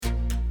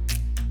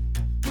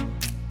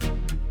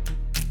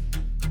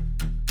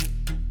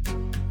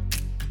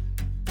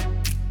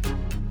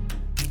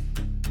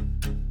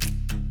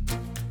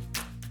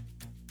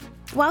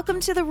Welcome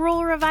to the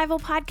Rural Revival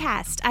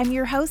Podcast. I'm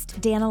your host,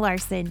 Dana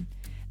Larson.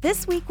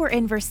 This week we're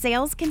in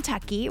Versailles,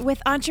 Kentucky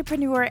with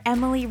entrepreneur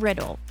Emily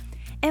Riddle.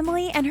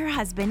 Emily and her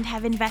husband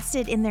have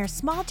invested in their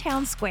small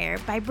town square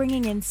by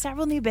bringing in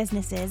several new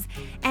businesses,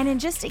 and in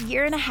just a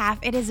year and a half,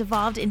 it has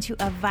evolved into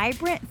a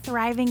vibrant,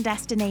 thriving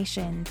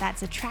destination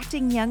that's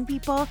attracting young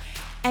people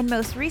and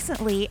most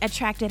recently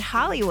attracted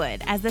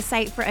Hollywood as the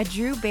site for a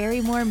Drew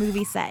Barrymore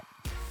movie set.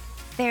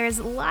 There's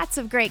lots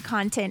of great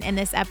content in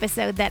this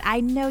episode that I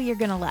know you're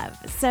going to love.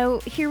 So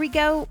here we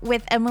go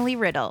with Emily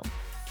Riddle.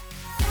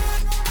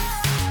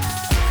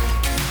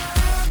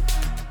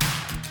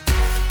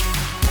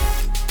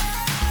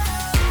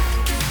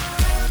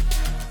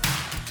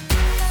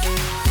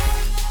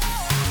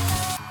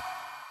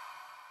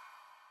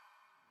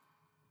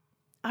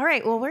 All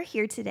right, well, we're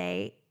here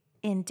today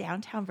in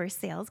downtown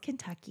Versailles,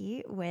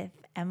 Kentucky with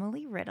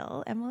Emily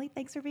Riddle. Emily,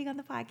 thanks for being on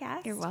the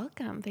podcast. You're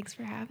welcome. Thanks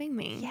for having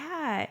me.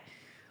 Yeah.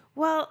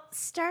 Well,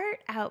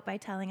 start out by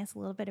telling us a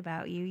little bit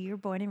about you. You were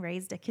born and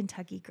raised a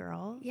Kentucky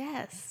girl.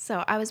 Yes.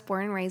 So I was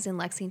born and raised in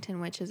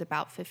Lexington, which is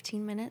about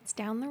 15 minutes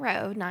down the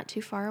road, not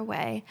too far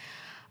away.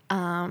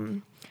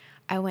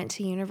 I went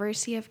to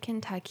University of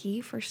Kentucky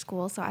for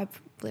school, so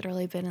I've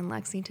literally been in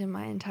Lexington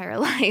my entire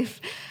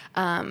life.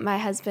 My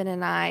husband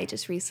and I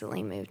just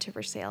recently moved to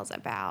Versailles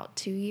about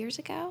 2 years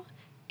ago,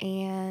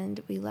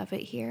 and we love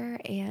it here,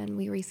 and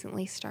we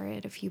recently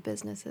started a few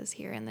businesses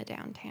here in the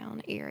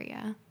downtown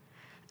area.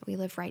 We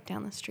live right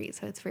down the street,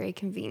 so it's very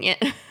convenient.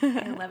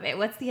 I love it.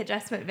 What's the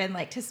adjustment been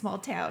like to small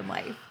town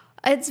life?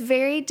 It's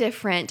very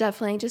different.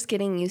 Definitely just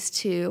getting used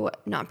to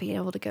not being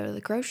able to go to the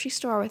grocery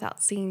store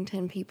without seeing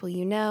 10 people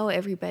you know.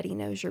 Everybody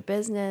knows your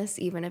business,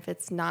 even if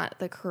it's not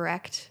the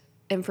correct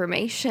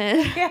information.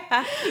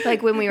 Yeah.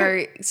 Like when we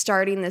were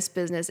starting this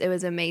business, it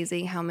was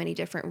amazing how many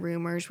different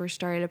rumors were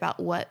started about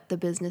what the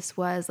business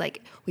was.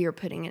 Like we were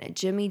putting in a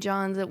Jimmy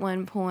John's at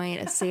one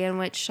point, a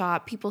sandwich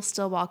shop. People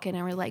still walk in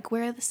and we're like,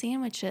 where are the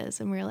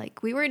sandwiches? And we're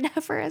like, we were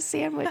never a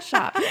sandwich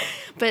shop.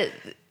 But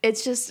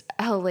it's just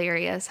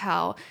hilarious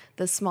how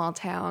the small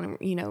town,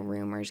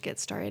 rumors get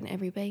started and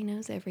everybody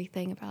knows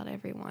everything about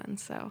everyone.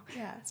 So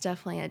yeah, it's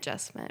definitely an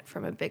adjustment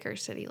from a bigger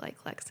city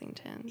like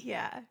Lexington.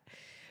 Yeah.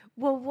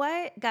 Well,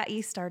 what got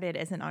you started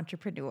as an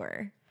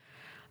entrepreneur?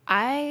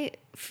 I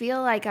feel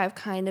like I've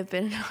kind of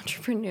been an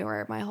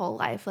entrepreneur my whole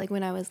life. Like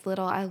when I was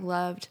little, I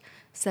loved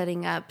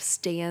setting up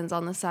stands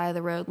on the side of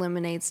the road,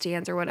 lemonade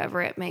stands or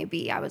whatever it may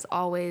be. I was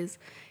always,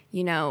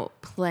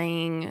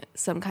 playing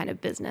some kind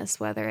of business,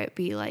 whether it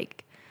be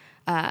like,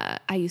 I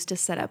used to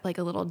set up like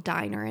a little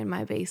diner in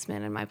my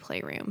basement in my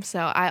playroom. So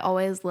I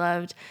always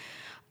loved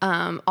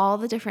all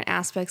the different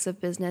aspects of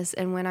business.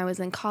 And when I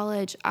was in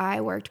college, I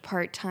worked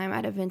part-time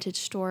at a vintage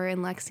store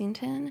in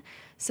Lexington.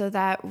 So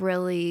that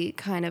really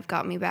kind of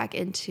got me back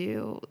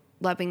into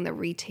loving the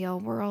retail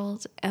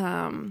world.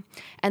 And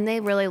they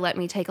really let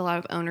me take a lot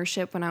of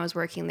ownership when I was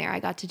working there. I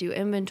got to do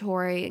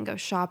inventory and go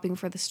shopping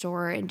for the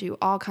store and do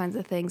all kinds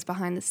of things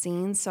behind the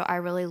scenes. So I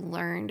really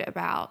learned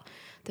about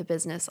the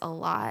business a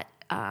lot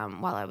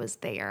while I was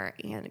there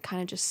and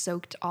kind of just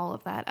soaked all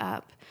of that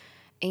up.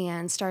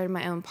 And started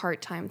my own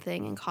part-time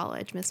thing in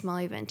college, Miss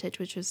Molly Vintage,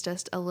 which was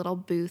just a little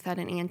booth at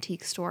an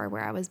antique store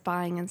where I was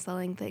buying and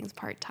selling things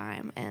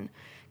part-time and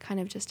kind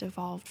of just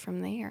evolved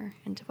from there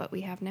into what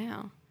we have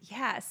now.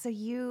 Yeah, so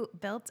you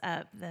built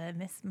up the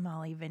Miss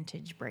Molly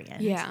Vintage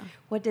brand. Yeah.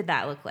 What did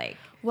that look like?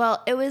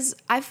 Well,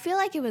 I feel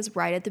like it was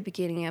right at the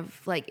beginning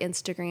of like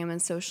Instagram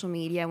and social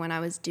media when I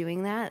was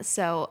doing that.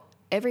 So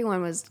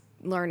everyone was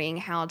learning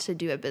how to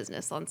do a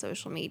business on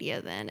social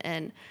media then,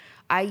 and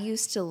I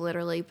used to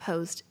literally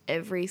post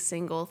every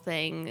single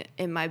thing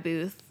in my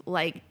booth,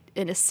 like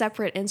in a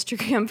separate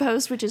Instagram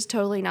post, which is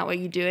totally not what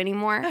you do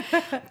anymore.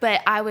 But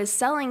I was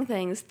selling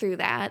things through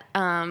that,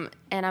 and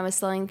I was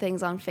selling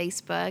things on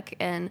Facebook,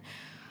 and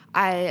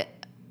I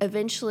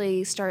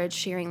eventually started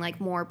sharing like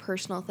more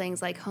personal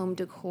things like home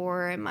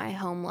decor and my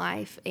home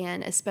life.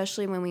 And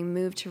especially when we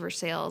moved to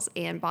Versailles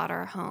and bought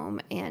our home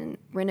and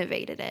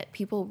renovated it,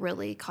 people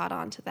really caught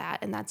on to that.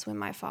 And that's when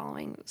my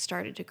following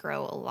started to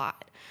grow a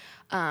lot.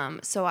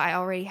 So I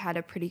already had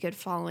a pretty good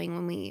following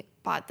when we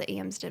bought the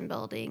Amsden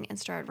building and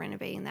started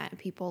renovating that, and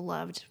people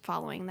loved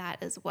following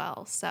that as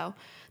well. So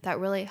that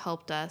really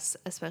helped us,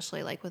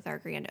 especially like with our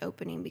grand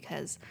opening,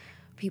 because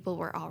people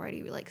were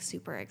already like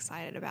super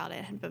excited about it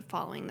and had been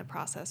following the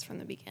process from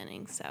the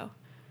beginning. So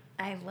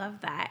I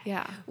love that.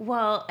 Yeah.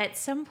 Well, at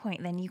some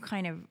point then you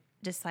kind of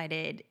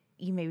decided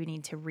you maybe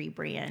need to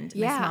rebrand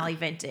Yeah. Miss Molly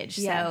Vintage.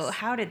 Yes. So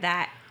how did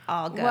that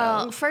all go?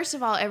 Well, first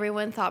of all,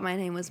 everyone thought my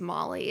name was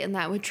Molly, and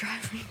that would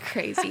drive me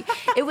crazy.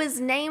 It was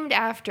named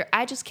after,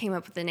 I just came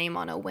up with the name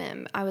on a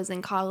whim. I was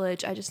in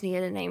college. I just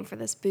needed a name for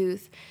this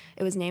booth.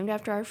 It was named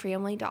after our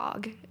family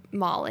dog,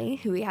 Molly,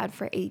 who we had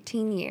for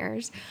 18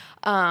 years.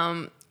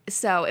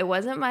 So it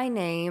wasn't my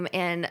name,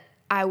 and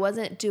I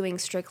wasn't doing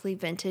strictly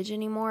vintage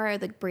anymore.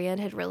 The brand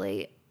had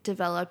really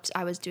developed.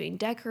 I was doing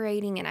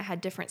decorating, and I had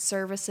different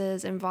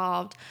services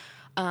involved.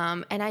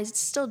 And I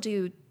still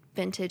do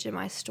vintage in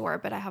my store,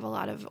 but I have a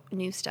lot of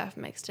new stuff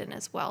mixed in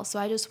as well. So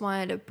I just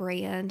wanted a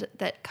brand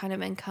that kind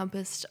of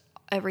encompassed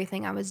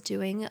everything I was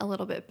doing a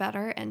little bit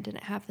better and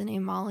didn't have the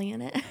name Molly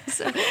in it.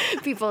 So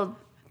people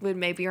would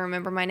maybe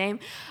remember my name.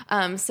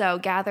 So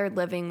Gathered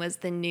Living was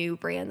the new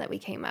brand that we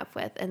came up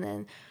with. And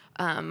then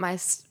my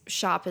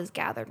shop is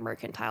Gathered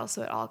Mercantile,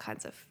 so it all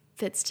kinds of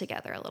fits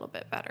together a little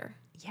bit better.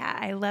 Yeah,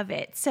 I love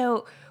it.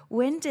 So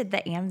when did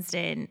the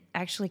Amsden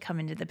actually come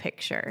into the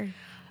picture?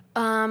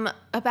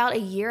 About a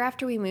year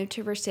after we moved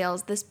to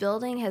Versailles. This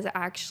building has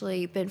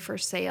actually been for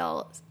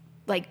sale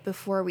like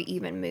before we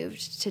even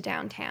moved to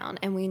downtown,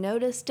 and we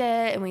noticed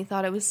it and we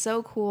thought it was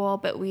so cool,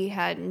 but we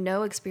had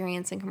no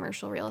experience in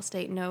commercial real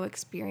estate, no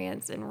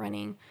experience in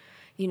running,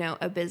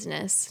 a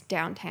business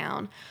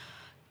downtown.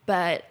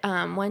 But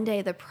one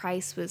day the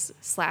price was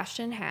slashed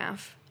in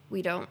half.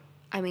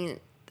 I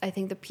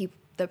think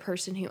the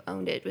person who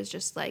owned it was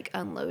just like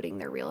unloading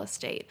their real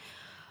estate.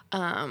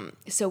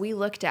 So we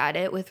looked at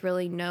it with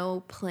really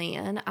no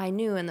plan. I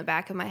knew in the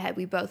back of my head,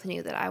 we both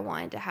knew that I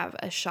wanted to have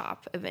a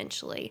shop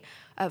eventually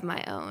of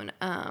my own.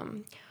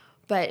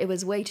 But it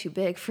was way too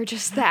big for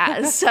just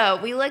that. So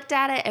we looked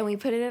at it and we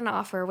put in an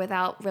offer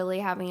without really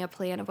having a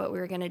plan of what we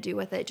were going to do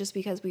with it, just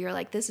because we were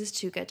like, this is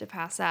too good to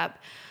pass up.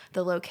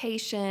 The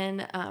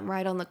location,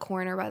 right on the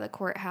corner by the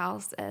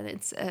courthouse, and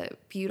it's a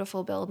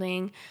beautiful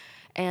building.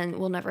 And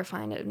we'll never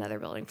find another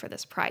building for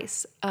this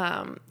price.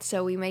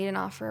 So we made an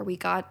offer, we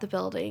got the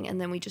building, and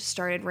then we just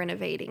started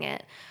renovating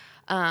it.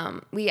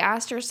 We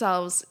asked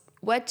ourselves,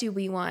 what do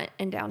we want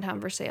in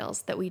downtown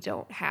Versailles that we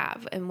don't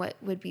have, and what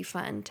would be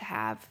fun to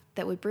have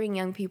that would bring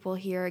young people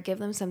here, give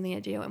them something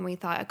to do? And we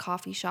thought a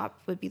coffee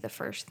shop would be the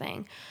first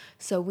thing.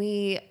 So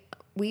we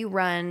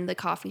run the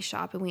coffee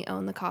shop, and we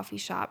own the coffee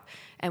shop,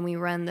 and we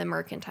run the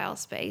mercantile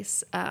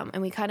space.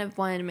 And we kind of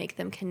wanted to make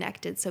them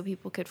connected so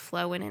people could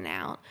flow in and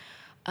out.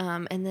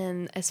 And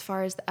then as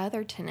far as the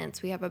other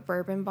tenants, we have a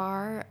bourbon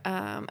bar,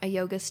 a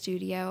yoga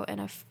studio, and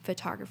a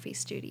photography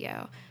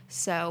studio.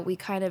 So we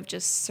kind of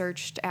just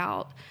searched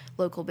out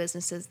local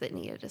businesses that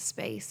needed a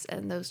space,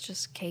 and those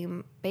just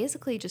came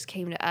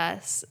to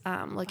us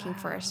looking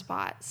for a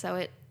spot. So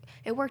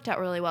it worked out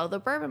really well. The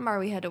bourbon bar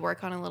we had to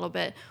work on a little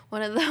bit.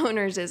 One of the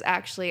owners is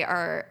actually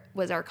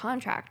was our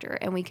contractor,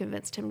 and we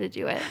convinced him to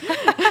do it.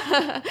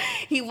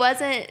 He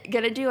wasn't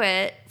going to do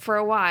it for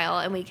a while,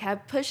 and we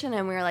kept pushing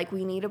him. We were like,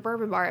 we need a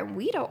bourbon bar, and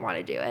we don't want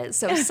to do it,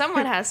 so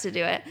someone has to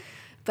do it.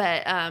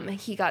 But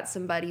he got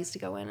some buddies to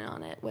go in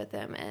on it with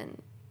him,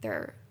 and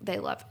they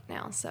love it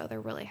now, so they're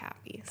really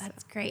happy.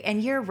 That's great.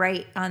 And you're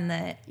right on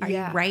you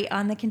right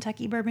on the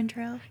Kentucky Bourbon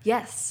Trail?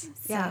 Yes.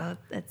 So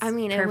that's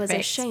perfect. It was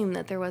a shame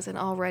that there wasn't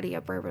already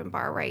a bourbon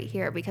bar right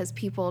here, because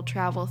people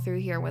travel through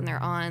here when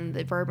they're on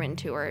the bourbon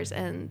tours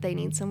and they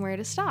need somewhere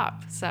to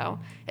stop. So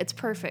it's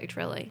perfect,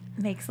 really.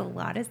 Makes a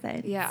lot of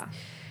sense. Yeah.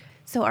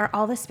 So are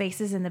all the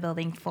spaces in the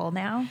building full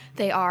now?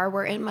 They are.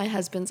 We're in my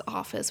husband's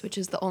office, which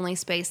is the only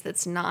space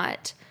that's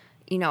not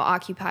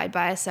occupied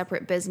by a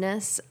separate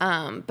business.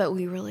 But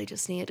we really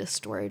just needed a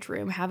storage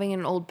room. Having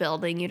an old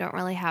building, you don't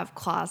really have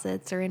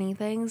closets or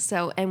anything.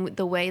 So, and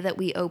the way that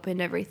we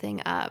opened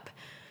everything up,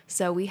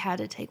 so we had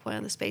to take one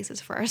of the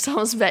spaces for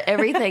ourselves, but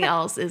everything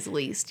else is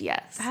leased.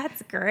 Yes.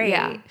 That's great.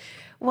 Yeah.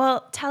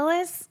 Well, tell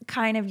us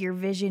kind of your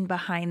vision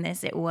behind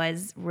this. It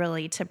was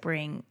really to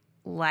bring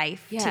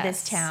life to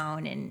this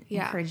town and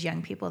encourage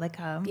young people to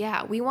come.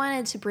 Yeah. We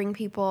wanted to bring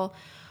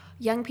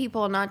young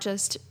people, not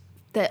just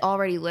that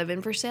already live in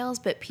Versailles,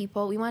 but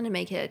we wanted to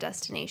make it a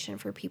destination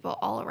for people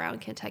all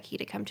around Kentucky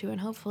to come to, and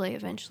hopefully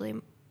eventually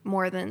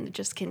more than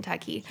just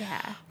Kentucky.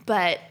 Yeah.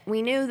 But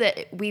we knew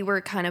that we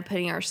were kind of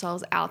putting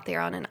ourselves out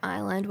there on an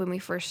island when we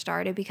first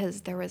started,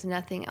 because there was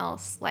nothing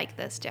else like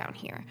this down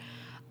here.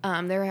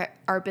 There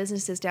are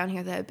businesses down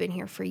here that have been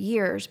here for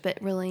years, but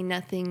really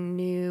nothing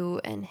new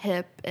and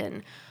hip.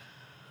 And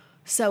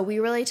so we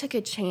really took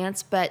a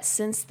chance. But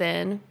since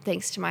then,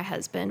 thanks to my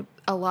husband,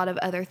 a lot of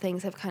other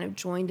things have kind of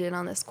joined in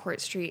on this Court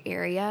Street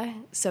area.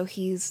 So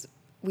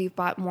we've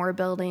bought more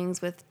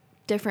buildings with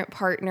different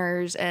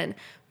partners, and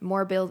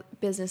more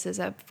businesses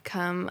have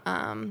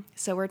come.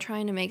 So we're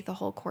trying to make the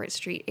whole Court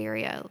Street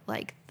area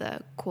like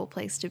the cool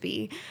place to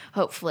be,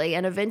 hopefully.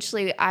 And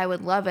eventually I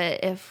would love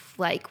it if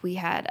like we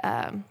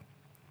had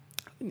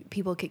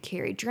people could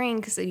carry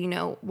drinks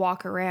and,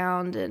 walk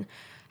around and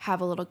have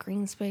a little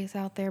green space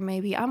out there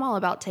maybe. I'm all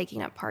about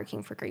taking up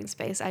parking for green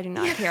space. I do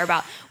not care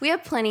about, we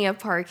have plenty of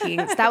parking.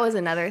 That was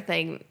another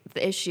thing,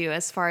 the issue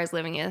as far as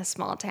living in a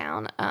small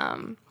town.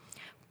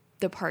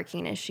 The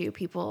parking issue,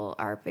 people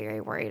are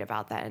very worried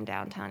about that in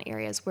downtown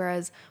areas.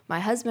 Whereas my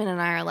husband and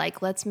I are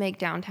like, let's make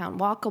downtown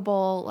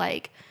walkable.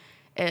 Like,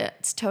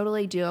 it's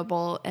totally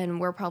doable,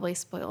 and we're probably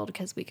spoiled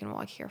because we can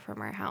walk here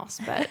from our house.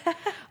 But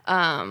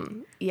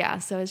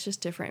so it's just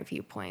different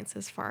viewpoints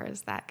as far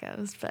as that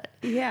goes. But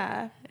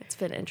yeah, it's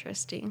been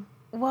interesting.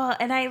 Well,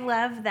 and I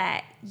love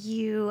that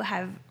you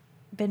have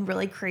been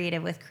really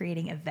creative with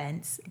creating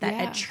events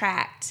that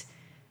attract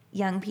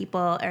young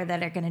people or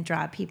that are going to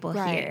draw people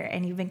Right. here,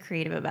 and you've been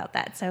creative about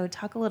that. So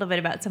talk a little bit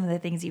about some of the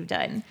things you've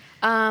done.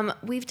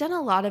 We've done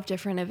a lot of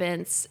different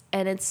events,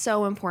 and it's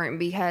so important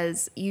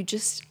because you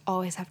just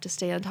always have to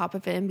stay on top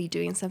of it and be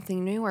doing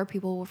something new, or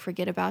people will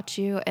forget about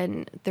you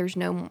and there's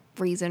no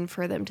reason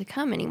for them to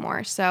come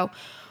anymore. So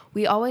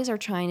we always are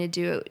trying to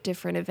do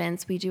different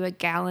events. We do a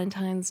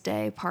Galentine's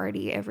Day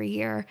party every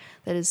year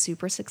that is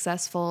super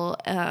successful.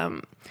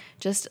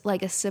 Just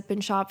like a sip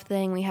and shop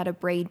thing. We had a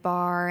braid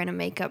bar and a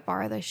makeup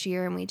bar this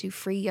year, and we do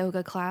free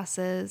yoga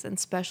classes and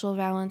special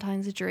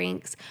Valentine's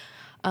drinks.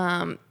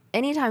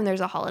 Anytime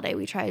there's a holiday,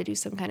 we try to do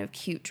some kind of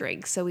cute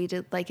drink. So we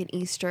did like an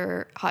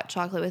Easter hot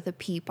chocolate with a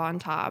peep on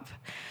top.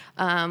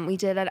 We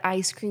did an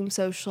ice cream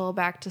social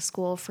back to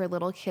school for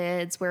little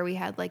kids where we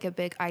had like a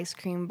big ice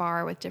cream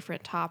bar with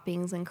different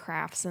toppings and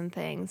crafts and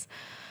things.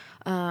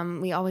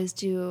 We always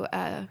do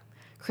a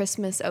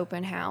Christmas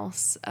open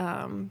house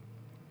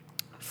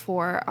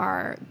for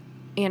our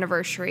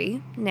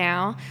anniversary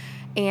now.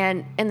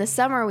 And in the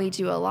summer, we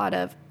do a lot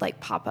of like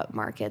pop-up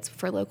markets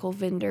for local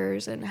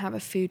vendors and have a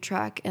food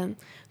truck, and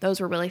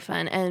those were really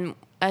fun. And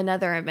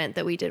another event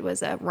that we did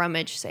was a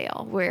rummage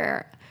sale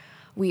where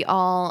we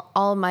all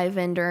of my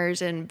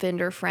vendors and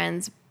vendor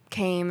friends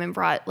came and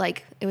brought,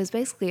 like, it was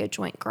basically a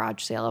joint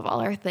garage sale of all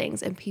our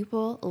things, and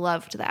people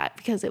loved that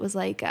because it was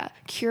like a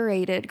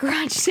curated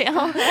garage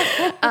sale.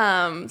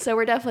 So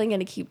we're definitely going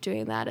to keep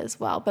doing that as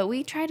well. But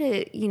we try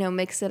to,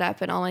 mix it up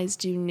and always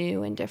do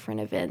new and different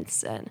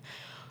events. And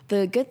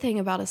the good thing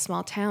about a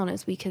small town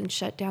is we can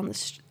shut down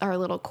our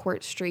little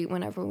Court Street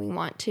whenever we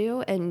want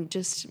to and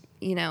just,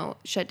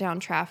 shut down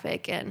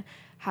traffic and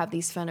have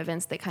these fun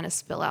events that kind of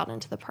spill out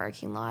into the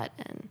parking lot,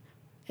 and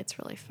it's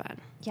really fun.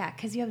 Yeah,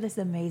 because you have this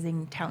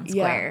amazing town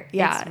square.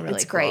 Yeah, really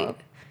it's great. Cool.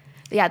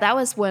 Yeah, that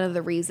was one of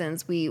the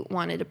reasons we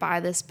wanted to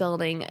buy this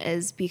building,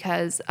 is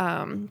because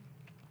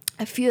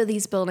a few of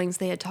these buildings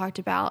they had talked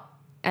about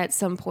at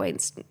some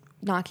points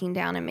knocking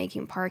down and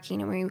making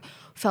parking, and we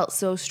felt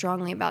so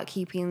strongly about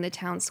keeping the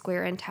town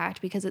square intact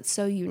because it's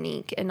so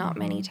unique and not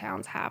many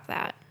towns have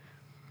that.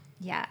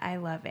 Yeah, I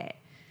love it.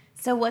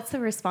 So what's the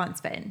response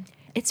been?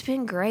 It's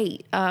been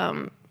great.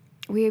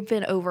 We've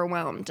been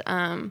overwhelmed,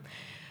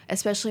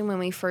 especially when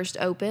we first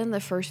opened.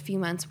 The first few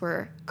months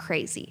were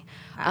crazy.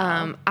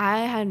 Wow.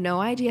 I had no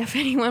idea if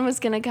anyone was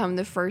going to come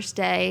the first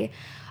day.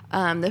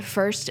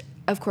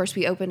 Of course,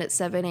 we opened at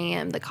 7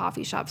 a.m., the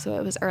coffee shop, so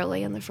it was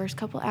early. In the first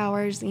couple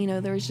hours,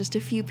 there was just a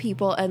few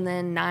people, and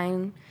then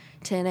 9,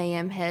 10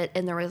 a.m. hit,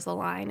 and there was a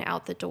line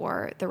out the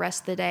door the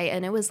rest of the day,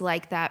 and it was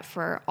like that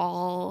for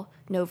all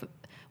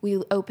we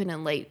opened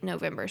in late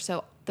November,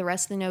 so the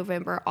rest of the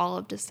November, all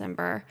of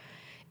December,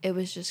 it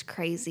was just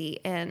crazy.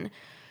 And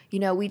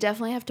we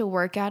definitely have to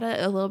work at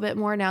it a little bit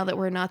more now that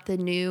we're not the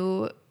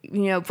new,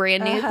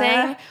 brand new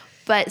thing.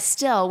 But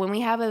still, when we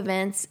have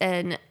events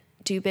and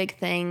do big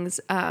things,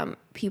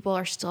 people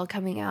are still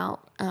coming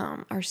out.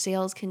 Our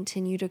sales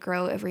continue to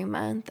grow every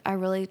month. I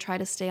really try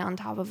to stay on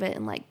top of it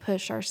and like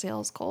push our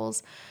sales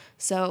goals.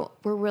 So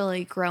we're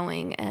really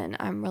growing, and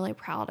I'm really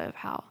proud of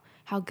how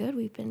good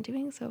we've been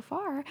doing so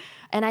far.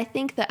 And I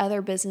think the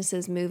other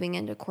businesses moving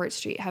into Court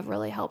Street have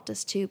really helped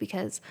us too,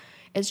 because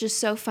it's just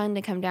so fun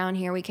to come down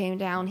here. We came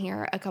down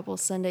here a couple of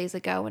Sundays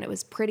ago and it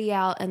was pretty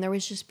out, and there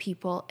was just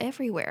people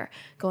everywhere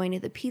going to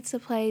the pizza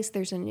place.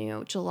 There's a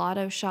new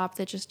gelato shop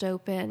that just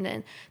opened,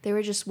 and they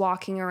were just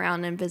walking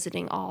around and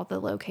visiting all the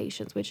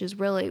locations, which is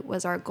really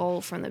was our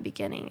goal from the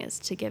beginning, is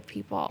to give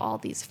people all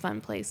these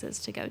fun places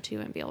to go to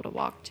and be able to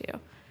walk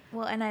to.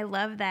 Well, and I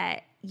love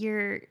that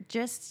you're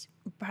just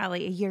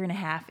probably a year and a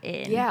half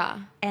in. Yeah.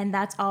 And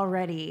that's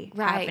already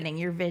happening.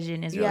 Your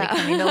vision is really Yeah.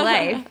 coming to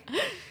life.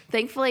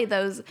 Thankfully,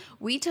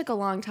 we took a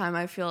long time,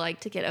 I feel like,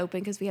 to get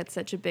open because we had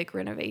such a big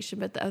renovation,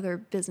 but the other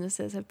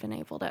businesses have been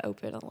able to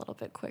open a little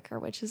bit quicker,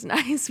 which is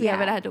nice. We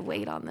haven't had to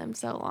wait on them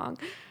so long.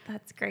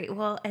 That's great.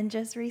 Well, and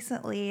just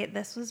recently,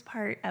 this was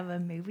part of a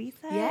movie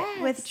set Yes.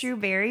 with Drew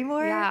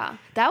Barrymore. Yeah.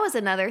 That was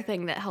another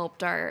thing that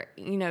helped our,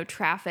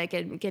 traffic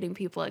and getting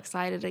people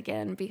excited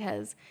again,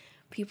 because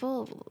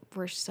people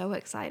were so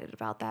excited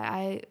about that.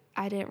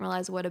 I didn't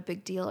realize what a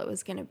big deal it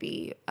was going to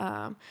be.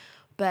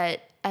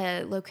 But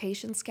a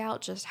location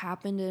scout just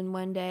happened in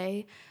one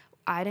day.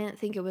 I didn't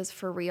think it was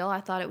for real. I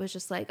thought it was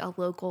just like a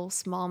local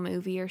small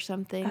movie or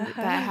something.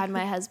 But I had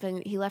my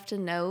husband, he left a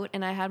note,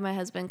 and I had my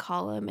husband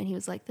call him, and he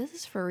was like, this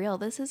is for real.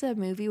 This is a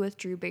movie with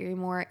Drew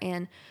Barrymore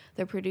and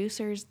the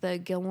producers, the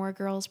Gilmore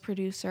Girls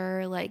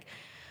producer.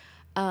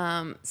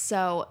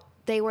 So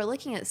they were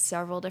looking at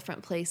several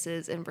different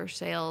places in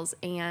Versailles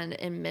and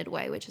in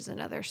Midway, which is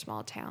another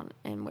small town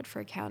in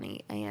Woodford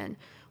County. And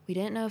we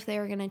didn't know if they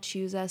were going to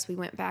choose us. We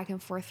went back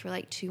and forth for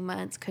like 2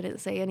 months, couldn't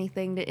say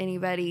anything to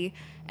anybody.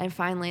 And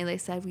finally they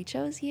said, we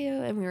chose you.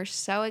 And we were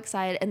so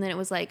excited. And then it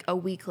was like a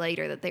week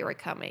later that they were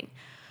coming.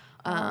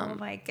 Oh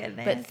my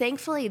goodness. But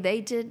thankfully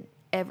they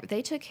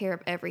took care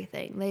of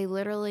everything. They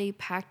literally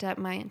packed up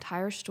my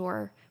entire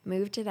store,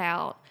 moved it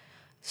out,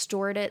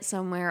 stored it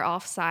somewhere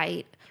off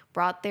site,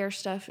 brought their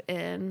stuff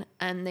in.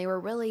 And they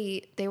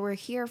were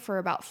here for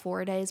about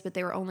 4 days, but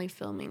they were only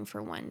filming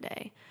for 1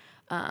 day.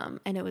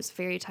 And it was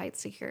very tight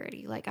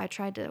security. Like I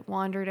tried to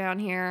wander down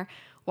here,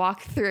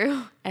 walk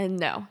through, and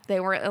no, they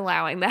weren't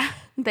allowing that.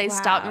 They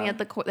stopped me at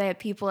they had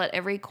people at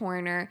every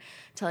corner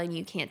telling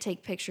you can't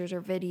take pictures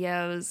or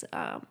videos,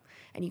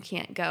 and you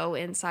can't go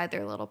inside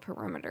their little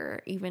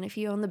perimeter. Even if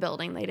you own the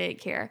building, they didn't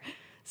care.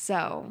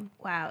 So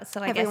wow.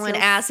 So everyone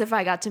asked if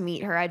I got to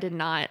meet her. I did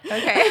not.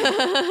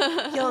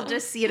 Okay. You'll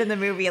just see it in the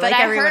movie but like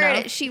I everyone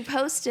heard else. she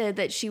posted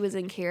that she was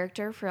in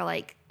character for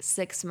like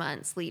 6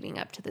 months leading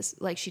up to this.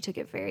 Like she took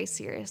it very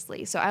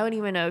seriously. So I don't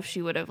even know if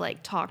she would have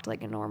like talked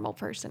like a normal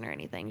person or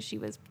anything. She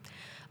was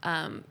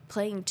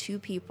playing 2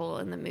 people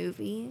in the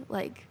movie.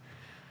 Like,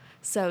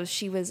 so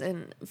she was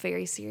in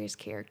very serious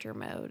character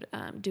mode,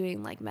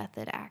 doing like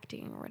method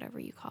acting or whatever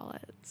you call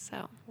it.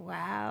 So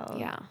wow.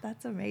 Yeah.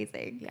 That's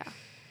amazing. Yeah.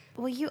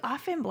 Well, you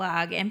often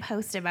blog and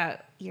post about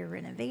your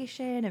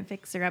renovation and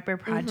fixer-upper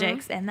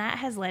projects, and that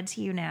has led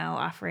to you now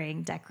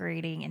offering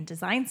decorating and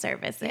design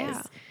services.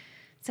 Yeah.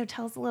 So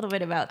tell us a little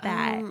bit about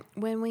that.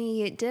 When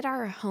we did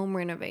our home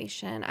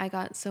renovation, I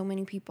got so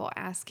many people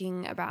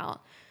asking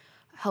about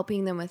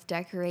helping them with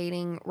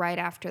decorating right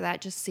after that,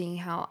 just seeing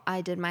how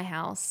I did my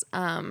house.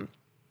 And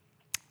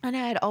I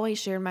had always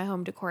shared my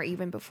home decor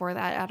even before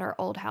that at our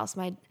old house,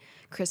 my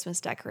Christmas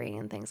decorating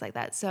and things like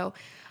that. So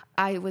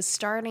I was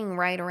starting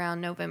right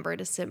around November,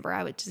 December.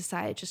 I would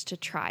decide just to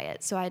try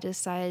it. So I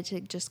decided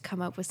to just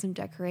come up with some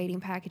decorating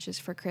packages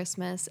for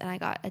Christmas, and I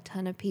got a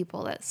ton of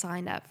people that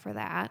signed up for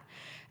that.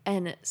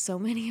 And so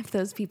many of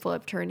those people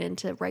have turned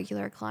into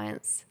regular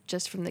clients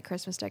just from the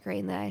Christmas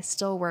decorating that I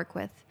still work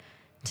with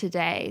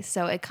today.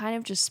 So it kind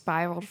of just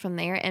spiraled from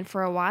there. And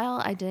for a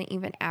while, I didn't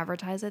even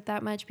advertise it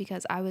that much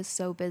because I was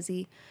so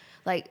busy.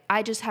 Like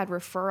I just had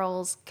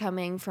referrals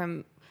coming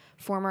from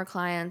former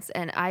clients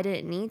and I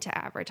didn't need to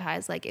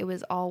advertise. Like it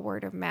was all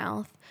word of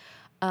mouth.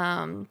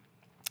 And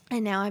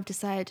now I've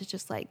decided to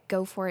just like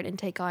go for it and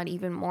take on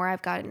even more.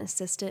 I've got an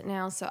assistant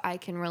now, so I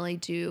can really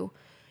do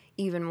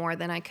even more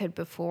than I could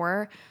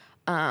before.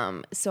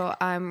 So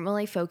I'm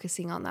really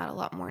focusing on that a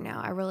lot more now.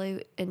 I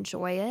really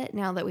enjoy it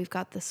now that we've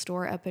got the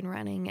store up and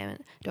running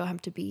and don't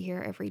have to be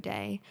here every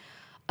day.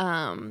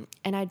 And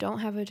I don't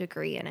have a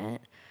degree in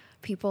it.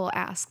 People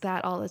ask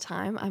that all the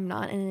time. I'm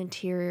not an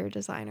interior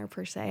designer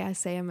per se. I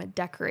say I'm a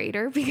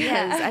decorator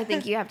because I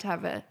think you have to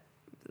have a,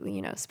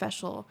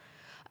 special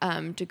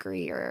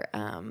degree or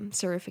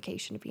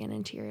certification to be an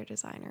interior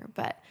designer.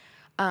 But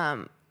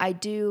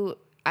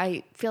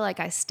I feel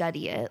like I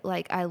study it.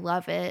 Like I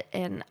love it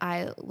and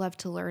I love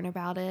to learn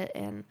about it.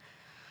 And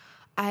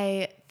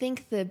I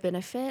think the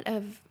benefit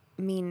of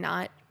me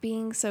not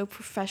being so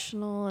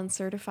professional and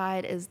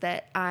certified is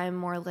that I'm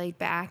more laid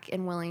back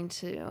and willing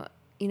to,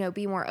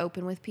 be more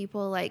open with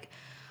people. Like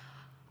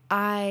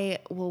I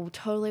will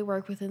totally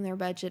work within their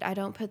budget. I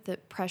don't put the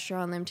pressure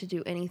on them to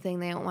do anything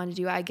they don't want to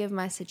do. I give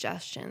my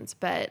suggestions,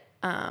 but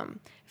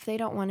if they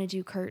don't want to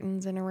do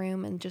curtains in a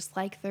room and just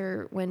like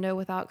their window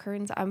without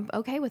curtains, I'm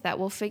okay with that.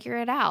 We'll figure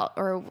it out,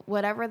 or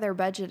whatever their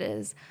budget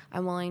is,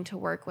 I'm willing to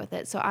work with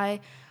it. So I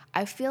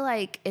feel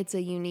like it's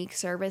a unique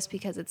service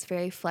because it's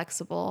very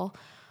flexible,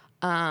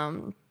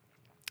 and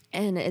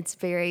it's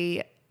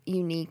very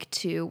unique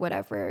to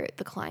whatever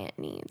the client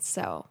needs.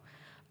 So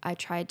I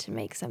tried to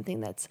make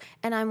something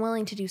and I'm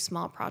willing to do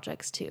small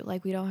projects too.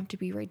 Like we don't have to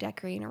be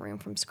redecorating a room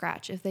from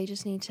scratch. If they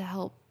just need to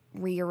help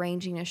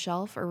rearranging a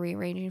shelf or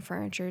rearranging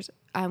furniture,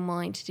 I'm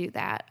willing to do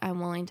that.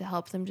 I'm willing to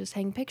help them just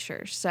hang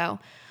pictures. So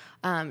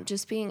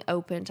just being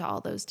open to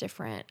all those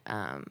different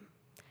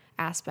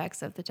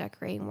aspects of the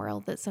decorating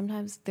world, that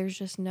sometimes there's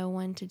just no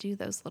one to do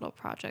those little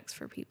projects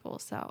for people.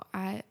 So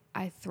I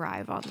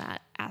thrive on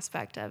that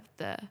aspect of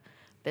the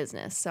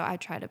business. So I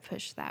try to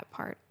push that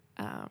part,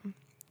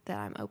 that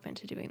I'm open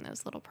to doing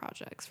those little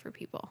projects for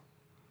people.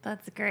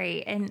 That's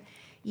great. And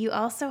you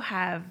also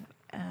have,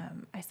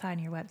 I saw on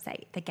your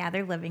website, the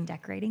Gather Living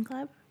Decorating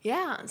Club.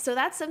 Yeah. So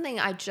that's something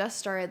I just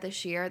started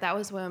this year. That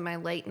was one of my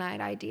late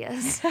night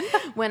ideas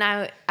when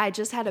I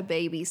just had a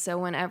baby. So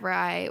whenever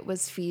I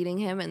was feeding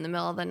him in the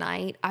middle of the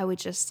night, I would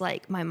just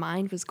my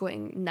mind was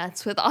going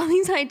nuts with all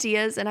these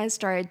ideas. And I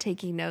started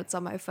taking notes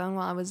on my phone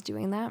while I was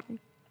doing that.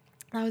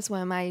 That was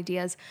one of my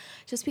ideas,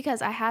 just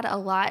because I had a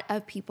lot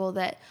of people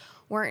that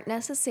weren't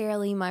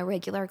necessarily my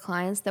regular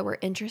clients that were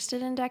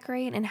interested in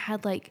decorating and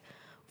had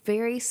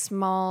very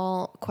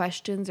small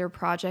questions or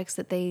projects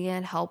that they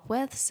needed help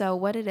with. So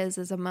what it is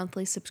a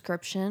monthly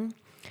subscription,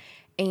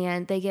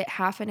 and they get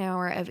half an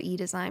hour of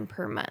e-design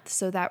per month.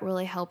 So that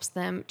really helps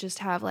them just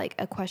have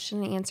a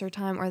question and answer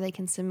time, or they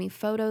can send me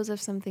photos of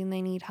something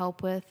they need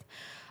help with.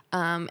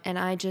 And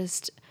I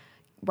just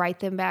write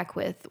them back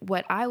with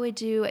what I would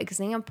do,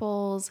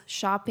 examples,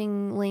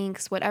 shopping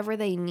links, whatever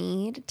they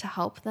need to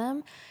help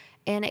them.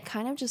 And it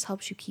kind of just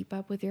helps you keep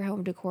up with your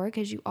home decor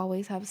because you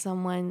always have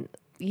someone,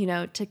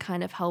 to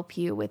kind of help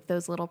you with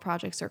those little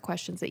projects or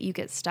questions that you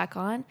get stuck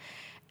on.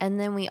 And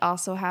then we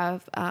also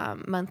have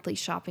monthly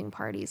shopping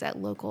parties at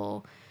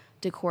local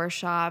decor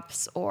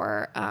shops,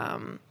 or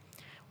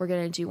we're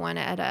going to do one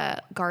at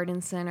a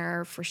garden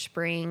center for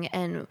spring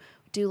and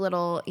do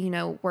little,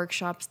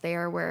 workshops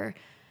there where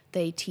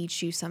they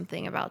teach you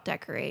something about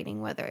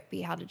decorating, whether it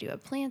be how to do a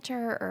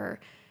planter or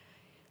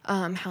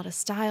how to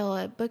style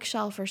a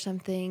bookshelf or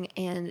something,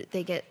 and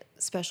they get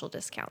special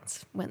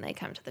discounts when they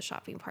come to the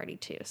shopping party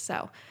too.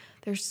 So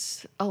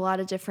there's a lot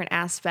of different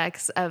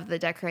aspects of the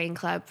decorating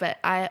club, but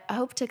I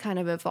hope to kind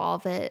of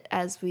evolve it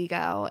as we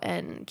go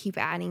and keep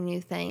adding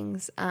new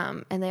things.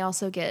 And they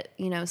also get,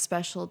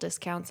 special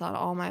discounts on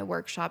all my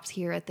workshops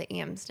here at the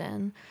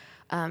Amsden,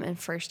 and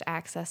first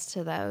access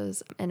to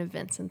those and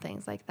events and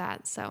things like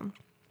that. So,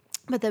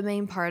 but the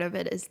main part of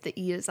it is the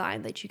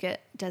e-design, that you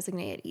get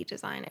designated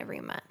e-design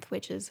every month,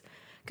 which is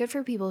good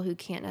for people who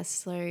can't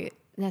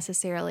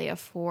necessarily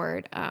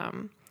afford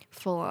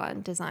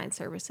full-on design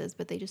services,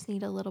 but they just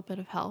need a little bit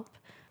of help.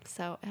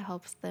 So it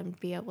helps them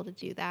be able to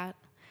do that.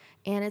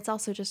 And it's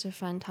also just a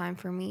fun time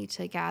for me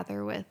to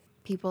gather with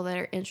people that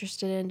are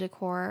interested in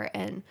decor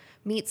and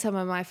meet some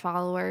of my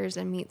followers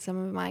and meet some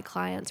of my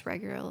clients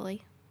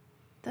regularly.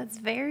 That's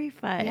very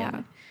fun.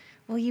 Yeah.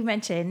 Well, you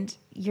mentioned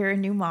you're a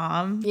new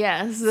mom.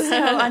 Yes.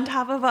 So on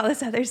top of all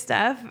this other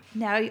stuff,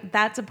 now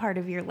that's a part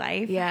of your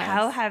life. Yes.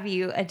 How have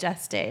you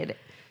adjusted?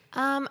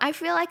 I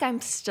feel like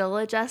I'm still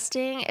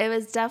adjusting. It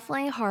was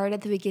definitely hard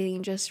at the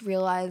beginning, just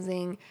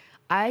realizing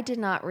I did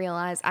not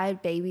realize I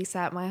had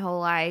babysat my whole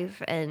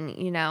life, and,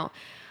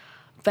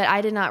 but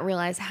I did not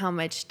realize how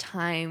much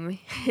time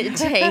it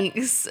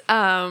takes,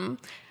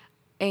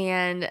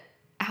 and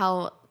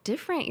how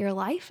different your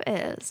life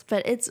is.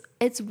 But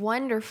it's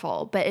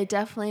wonderful, but it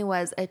definitely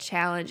was a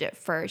challenge at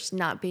first,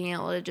 not being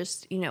able to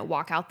just,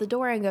 walk out the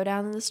door and go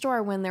down to the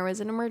store when there was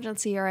an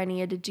emergency or I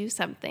needed to do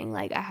something.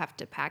 Like, I have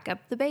to pack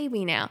up the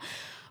baby now.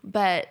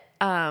 But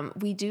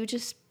we do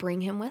just bring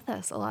him with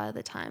us a lot of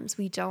the times.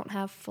 We don't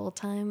have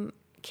full-time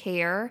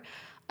care,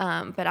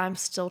 but I'm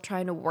still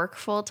trying to work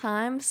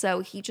full-time,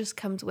 so he just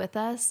comes with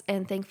us.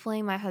 And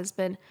thankfully, my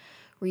husband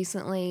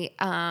recently,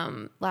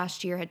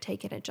 last year, had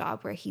taken a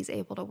job where he's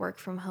able to work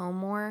from home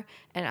more,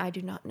 and I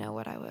do not know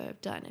what I would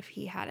have done if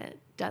he hadn't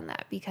done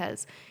that,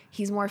 because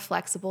he's more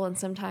flexible, and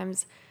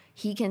sometimes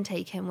he can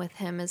take him with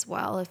him as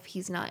well if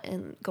he's not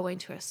going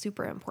to a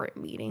super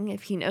important meeting,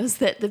 if he knows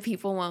that the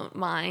people won't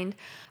mind.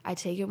 I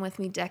take him with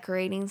me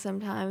decorating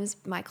sometimes.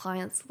 My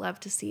clients love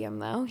to see him,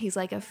 though. He's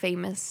like a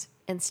famous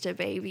Insta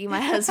baby, my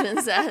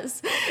husband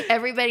says.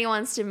 Everybody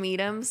wants to meet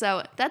him,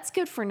 so that's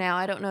good for now.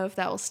 I don't know if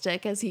that will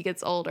stick as he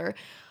gets older,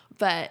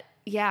 but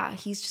yeah,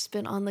 he's just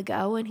been on the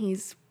go, and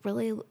he's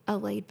really a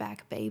laid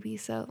back baby,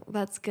 so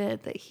that's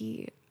good that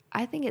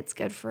I think it's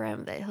good for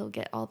him that he'll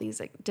get all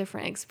these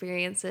different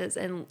experiences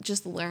and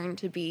just learn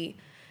to be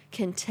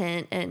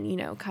content and,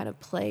 kind of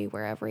play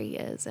wherever he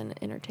is and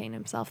entertain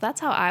himself. That's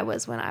how I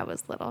was when I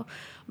was little.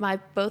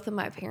 Both of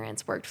my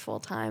parents worked full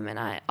time, and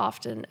I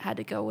often had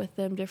to go with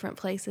them different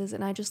places,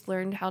 and I just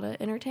learned how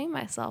to entertain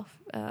myself.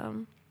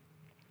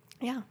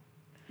 Yeah.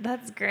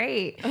 That's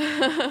great.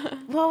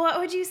 Well, what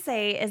would you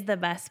say is the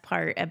best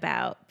part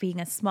about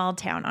being a small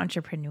town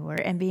entrepreneur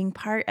and being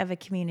part of a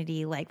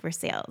community like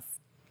Versailles?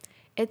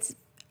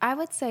 I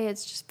would say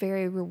it's just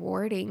very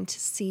rewarding to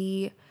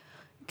see,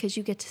 because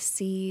you get to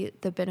see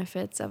the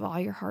benefits of all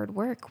your hard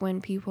work when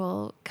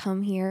people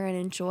come here and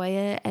enjoy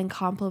it and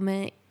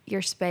compliment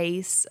your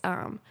space.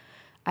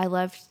 I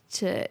love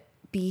to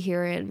be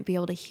here and be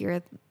able to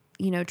hear,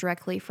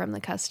 directly from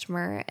the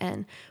customer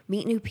and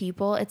meet new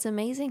people. It's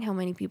amazing how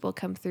many people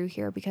come through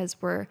here because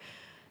we're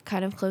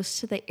kind of close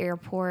to the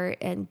airport,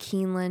 and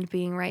Keeneland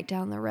being right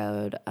down the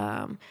road.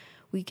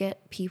 We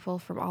get people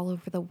from all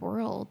over the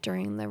world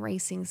during the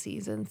racing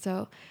season.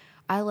 So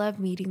I love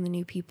meeting the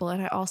new people,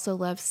 and I also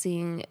love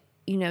seeing,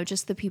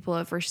 just the people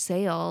of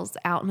Versailles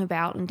out and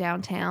about in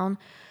downtown.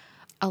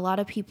 A lot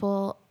of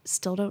people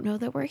still don't know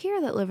that we're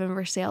here that live in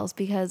Versailles,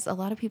 because a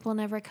lot of people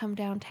never come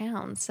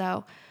downtown.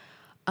 So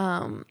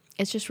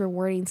it's just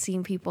rewarding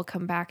seeing people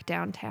come back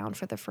downtown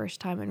for the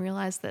first time and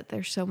realize that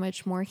there's so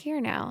much more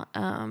here now,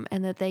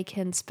 and that they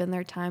can spend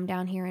their time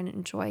down here and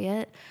enjoy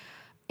it.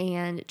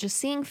 And just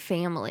seeing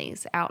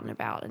families out and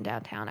about in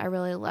downtown, I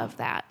really love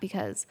that,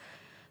 because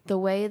the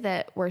way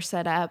that we're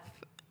set up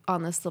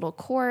on this little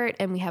court,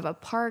 and we have a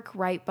park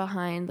right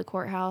behind the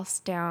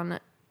courthouse down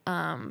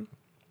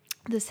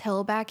this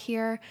hill back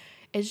here,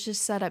 is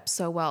just set up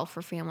so well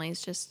for families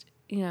just,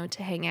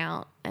 to hang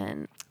out,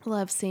 and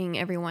love seeing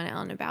everyone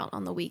out and about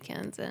on the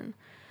weekends. And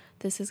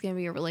this is going to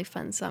be a really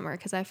fun summer,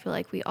 because I feel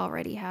like we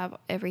already have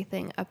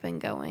everything up and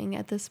going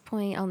at this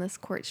point on this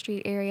Court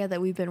Street area that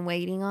we've been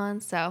waiting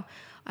on. So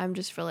I'm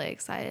just really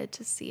excited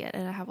to see it.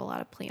 And I have a lot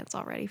of plans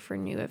already for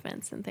new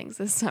events and things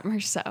this summer.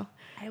 So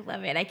I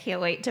love it. I can't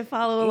wait to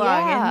follow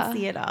along and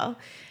see it all.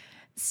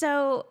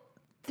 So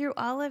through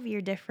all of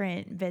your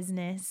different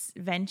business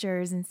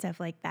ventures and stuff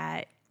like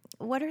that,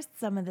 what are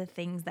some of the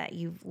things that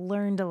you've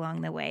learned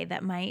along the way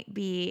that might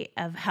be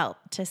of help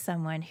to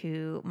someone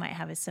who might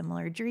have a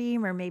similar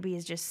dream or maybe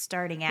is just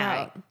starting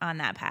out on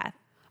that path?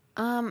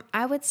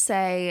 I would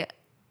say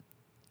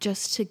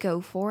just to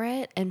go for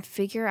it and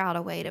figure out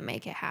a way to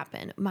make it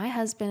happen. My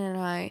husband and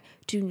I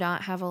do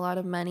not have a lot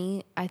of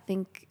money. I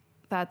think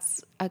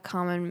that's a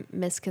common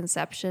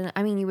misconception.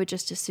 I mean, you would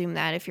just assume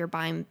that if you're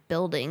buying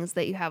buildings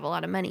that you have a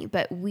lot of money,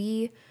 but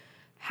we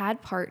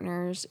had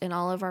partners in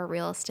all of our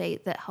real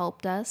estate that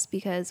helped us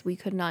because we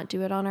could not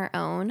do it on our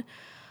own.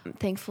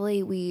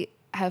 Thankfully, we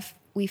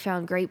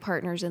found great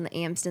partners in the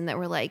Amsden that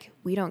were like,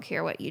 we don't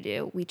care what you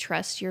do. We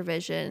trust your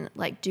vision.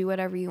 Like, do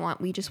whatever you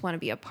want. We just want to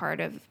be a part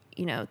of,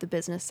 the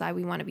business side.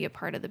 We want to be a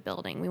part of the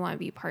building. We want to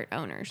be part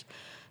owners.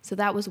 So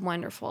that was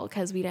wonderful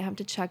because we didn't have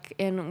to check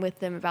in with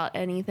them about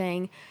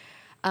anything.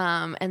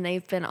 And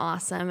they've been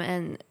awesome.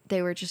 And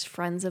they were just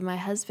friends of my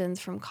husband's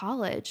from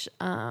college.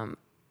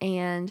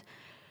 And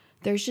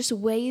there's just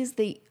ways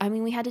that,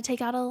 we had to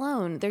take out a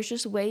loan. There's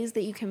just ways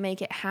that you can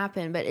make it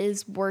happen, but it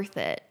is worth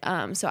it.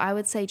 So I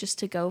would say just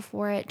to go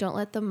for it. Don't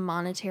let the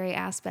monetary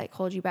aspect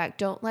hold you back.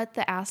 Don't let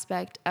the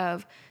aspect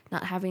of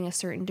not having a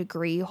certain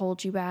degree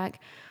hold you back.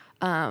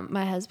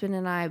 My husband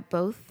and I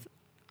both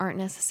aren't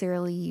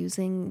necessarily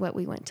using what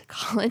we went to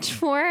college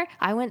for.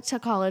 I went to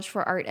college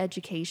for art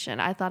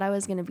education. I thought I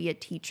was going to be a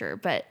teacher,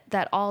 but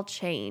that all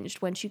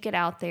changed once you get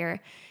out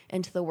there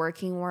into the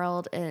working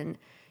world and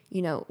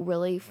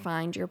really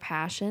find your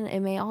passion. It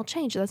may all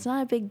change. That's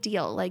not a big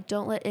deal. Like,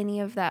 don't let any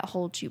of that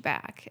hold you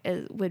back.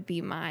 It would be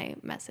my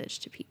message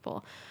to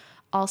people.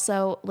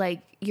 Also,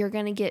 like, you're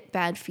going to get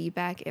bad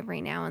feedback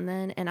every now and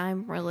then, and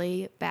I'm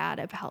really bad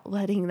about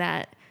letting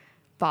that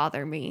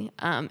bother me.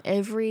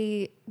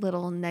 Every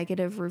little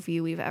negative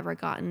review we've ever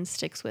gotten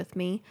sticks with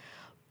me,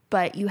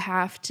 but you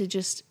have to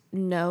just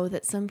know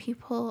that some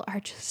people are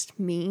just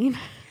mean.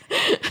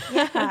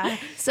 Yeah.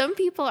 Some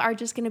people are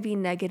just going to be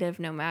negative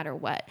no matter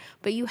what,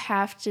 but you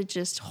have to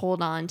just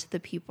hold on to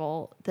the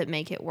people that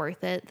make it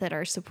worth it, that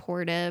are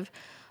supportive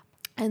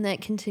and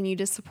that continue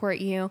to support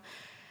you,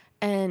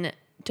 and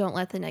don't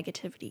let the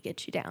negativity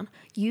get you down.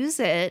 Use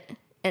it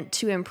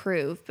to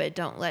improve, but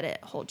don't let it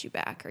hold you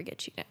back or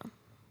get you down.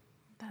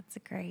 That's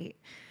great.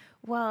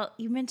 Well,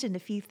 you mentioned a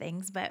few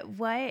things, but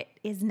what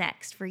is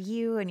next for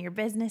you and your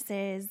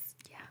businesses?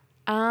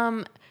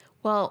 Yeah.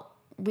 Well,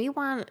 we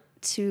want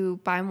to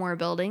buy more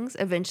buildings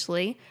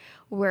eventually.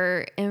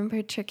 We're in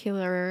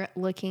particular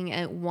looking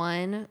at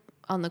one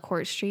on the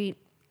Court Street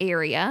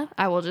area,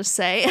 I will just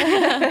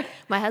say.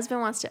 My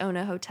husband wants to own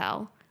a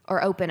hotel,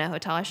 or open a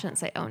hotel. I shouldn't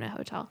say own a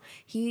hotel.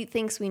 He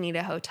thinks we need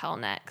a hotel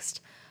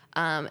next.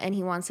 And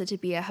he wants it to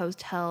be a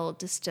hotel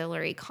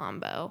distillery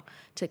combo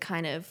to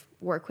kind of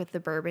work with the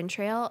Bourbon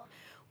Trail.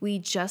 We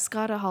just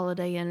got a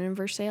Holiday Inn in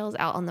Versailles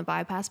out on the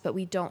bypass, but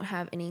we don't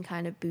have any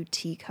kind of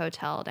boutique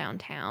hotel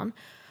downtown.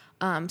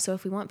 So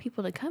if we want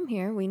people to come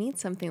here, we need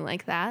something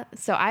like that.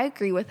 So I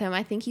agree with him.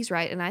 I think he's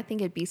right. And I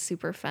think it'd be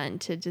super fun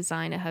to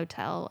design a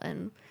hotel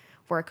and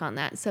work on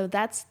that. So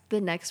that's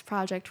the next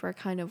project we're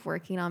kind of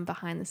working on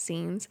behind the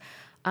scenes.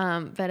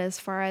 But as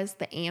far as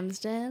the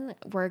Amsden,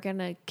 we're going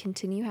to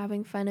continue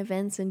having fun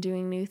events and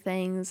doing new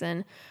things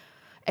and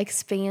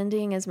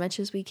expanding as much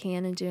as we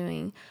can and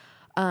doing.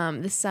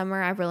 This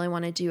summer, I really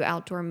want to do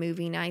outdoor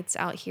movie nights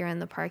out here in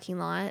the parking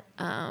lot,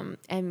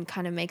 and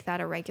kind of make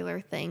that a regular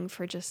thing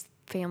for just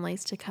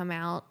families to come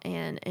out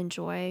and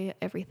enjoy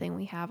everything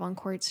we have on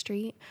Court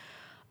Street.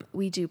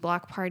 We do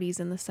block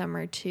parties in the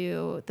summer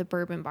too. The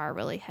Bourbon Bar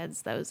really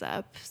heads those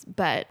up.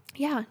 But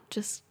yeah,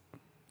 just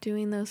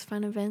doing those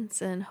fun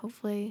events and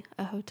hopefully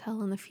a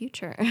hotel in the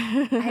future.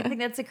 I think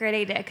that's a great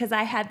idea because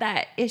I had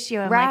that issue.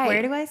 I'm right. like,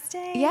 where do I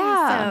stay?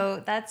 Yeah.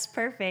 So that's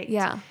perfect.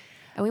 Yeah.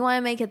 And we want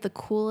to make it the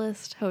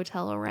coolest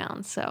hotel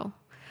around. So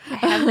I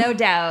have no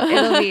doubt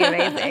it'll be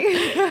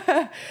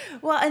amazing.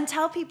 Well, and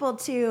tell people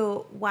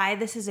too why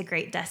this is a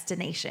great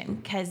destination,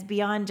 because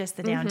beyond just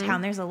the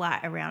downtown, there's a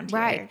lot around here.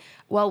 Right.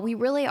 Well, we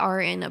really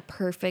are in a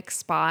perfect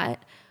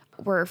spot.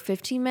 We're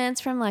 15 minutes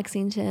from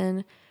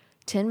Lexington,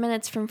 10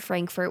 minutes from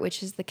Frankfort,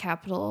 which is the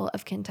capital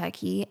of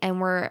Kentucky,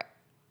 and we're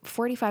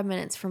 45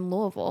 minutes from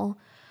Louisville.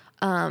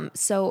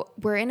 So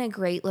we're in a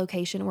great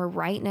location. We're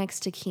right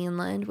next to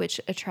Keeneland, which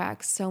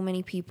attracts so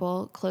many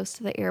people, close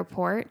to the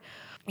airport.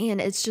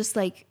 And it's just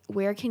like,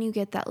 where can you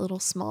get that little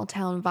small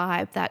town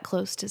vibe that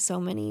close to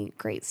so many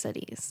great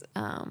cities?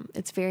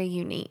 It's very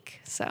unique.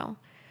 So,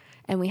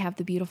 and we have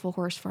the beautiful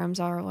horse farms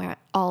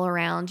all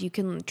around. You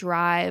can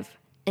drive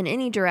in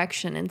any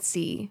direction and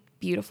see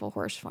beautiful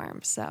horse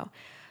farms. So,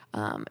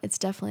 it's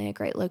definitely a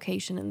great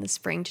location in the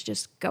spring to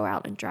just go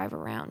out and drive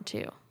around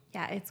too.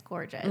 Yeah, it's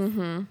gorgeous.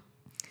 Mm-hmm.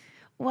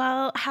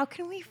 Well, how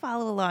can we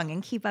follow along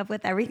and keep up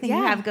with everything you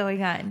have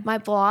going on? My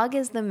blog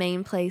is the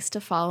main place to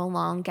follow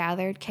along.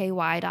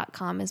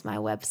 GatheredKY.com is my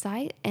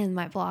website, and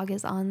my blog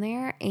is on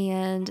there,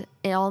 and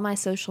all my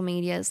social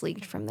media is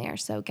leaked from there.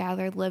 So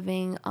Gathered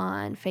Living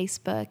on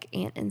Facebook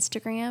and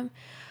Instagram.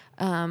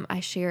 I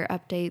share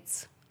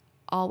updates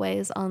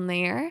always on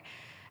there.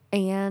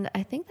 And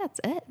I think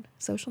that's it.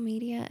 Social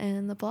media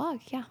and the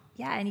blog, yeah.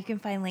 Yeah, and you can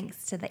find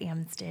links to the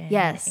Amsden.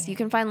 Yes, you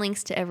can find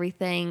links to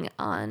everything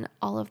on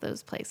all of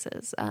those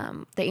places.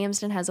 The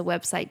Amsden has a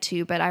website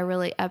too, but I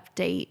really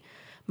update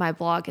my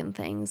blog and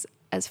things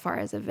as far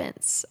as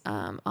events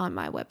on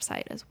my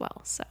website as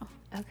well. So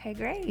okay,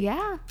 great.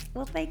 Yeah.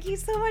 Well, thank you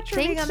so much for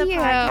being on the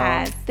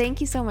podcast.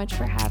 Thank you so much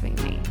for having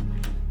me.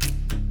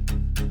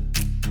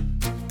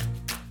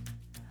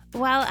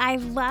 Well, I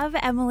love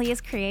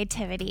Emily's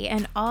creativity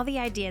and all the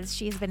ideas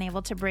she's been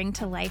able to bring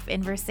to life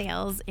in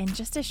Versailles in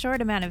just a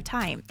short amount of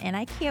time, and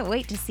I can't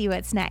wait to see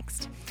what's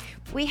next.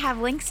 We have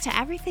links to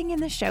everything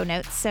in the show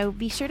notes, so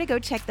be sure to go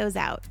check those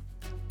out.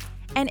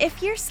 And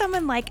if you're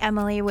someone like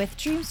Emily with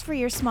dreams for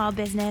your small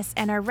business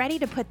and are ready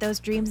to put those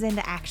dreams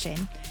into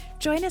action,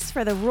 join us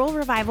for the Rural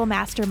Revival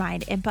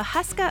Mastermind in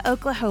Pawhuska,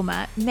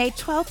 Oklahoma, May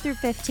 12th through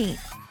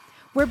 15th.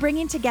 We're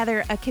bringing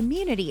together a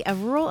community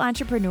of rural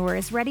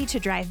entrepreneurs ready to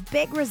drive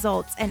big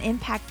results and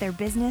impact their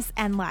business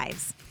and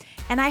lives.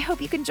 And I hope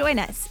you can join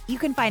us. You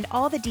can find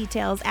all the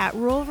details at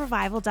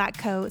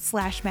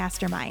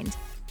ruralrevival.co/mastermind.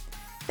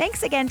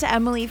 Thanks again to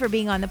Emily for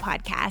being on the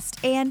podcast,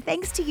 and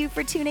thanks to you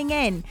for tuning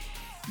in.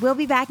 We'll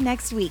be back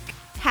next week.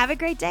 Have a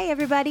great day,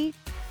 everybody.